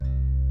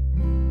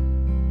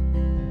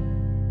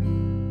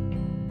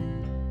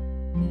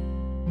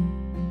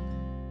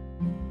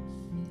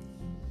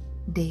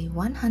Day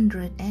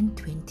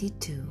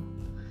 122.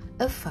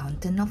 A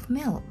Fountain of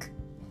Milk.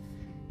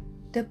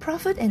 The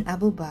Prophet and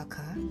Abu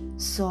Bakr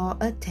saw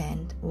a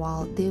tent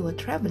while they were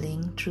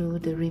traveling through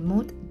the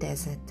remote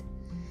desert.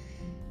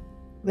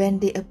 When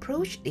they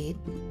approached it,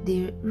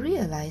 they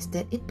realized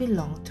that it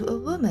belonged to a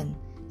woman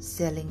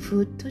selling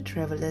food to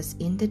travelers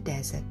in the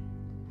desert.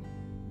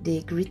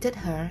 They greeted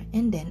her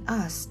and then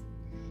asked,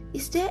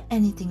 "Is there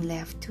anything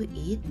left to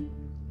eat?"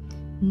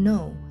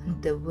 "No,"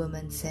 the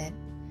woman said.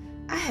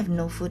 "I have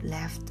no food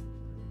left."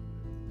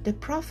 The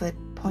Prophet,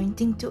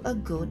 pointing to a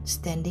goat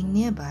standing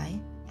nearby,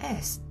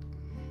 asked,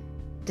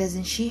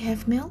 "Doesn't she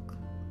have milk?"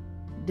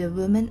 The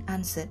woman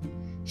answered,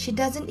 "She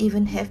doesn't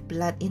even have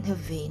blood in her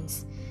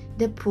veins.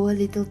 The poor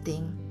little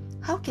thing,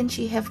 how can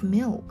she have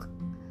milk?"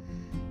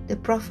 The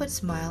Prophet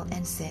smiled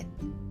and said,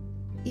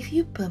 "If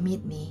you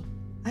permit me,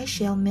 I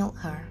shall milk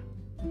her."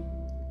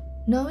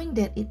 Knowing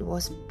that it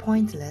was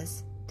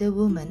pointless, the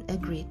woman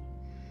agreed.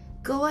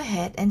 "Go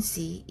ahead and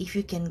see if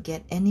you can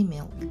get any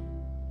milk."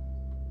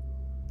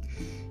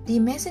 The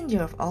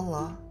Messenger of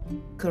Allah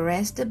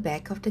caressed the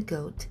back of the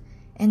goat,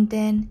 and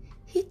then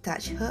he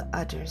touched her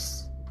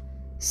udders.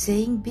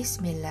 Saying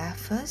Bismillah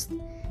first,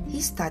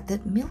 he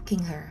started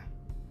milking her.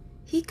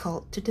 He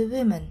called to the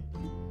women,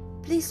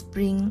 "Please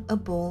bring a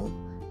bowl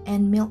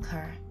and milk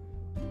her."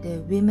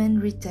 The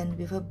women returned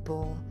with a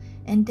bowl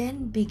and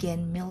then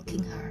began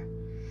milking her.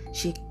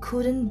 She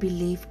couldn't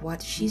believe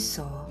what she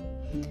saw.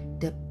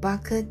 The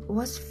bucket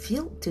was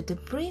filled to the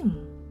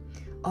brim.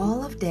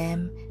 All of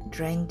them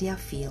drank their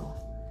fill.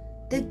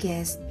 The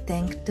guests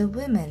thanked the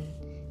women.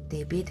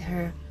 They bid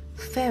her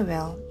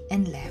farewell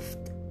and left.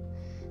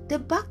 The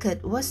bucket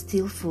was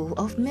still full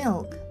of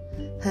milk.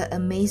 Her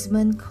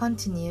amazement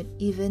continued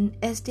even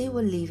as they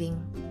were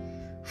leaving.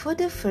 For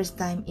the first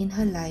time in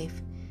her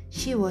life,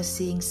 she was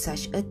seeing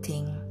such a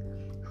thing.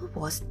 Who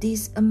was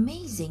this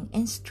amazing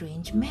and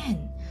strange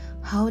man?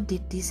 How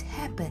did this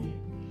happen?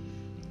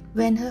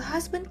 When her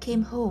husband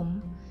came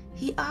home,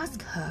 he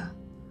asked her,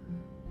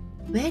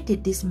 "Where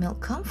did this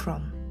milk come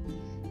from?"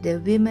 The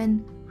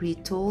women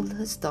retold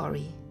her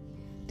story.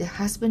 The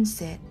husband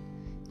said,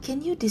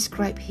 "Can you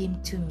describe him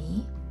to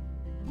me?"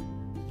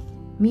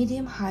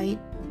 "Medium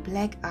height,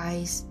 black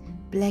eyes,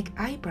 black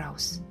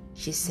eyebrows,"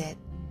 she said.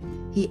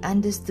 He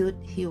understood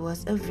he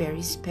was a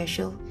very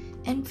special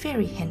and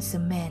very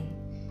handsome man.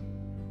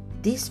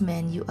 "This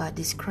man you are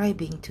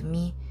describing to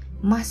me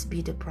must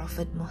be the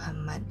Prophet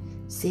Muhammad,"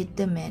 said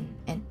the man,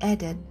 and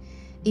added,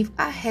 "If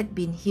I had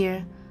been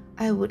here,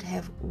 I would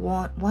have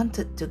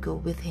wanted to go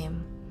with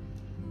him."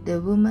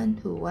 The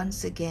woman, who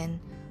once again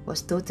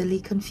was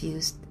totally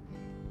confused,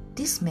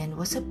 "This man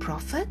was a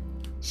prophet?"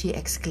 she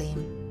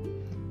exclaimed.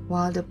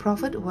 While the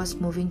Prophet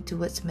was moving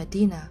towards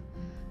Medina,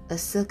 a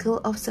circle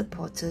of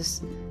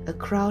supporters, a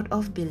crowd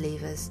of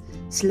believers,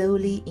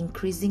 slowly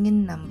increasing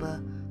in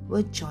number,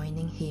 were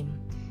joining him.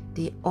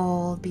 They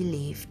all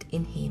believed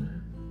in him.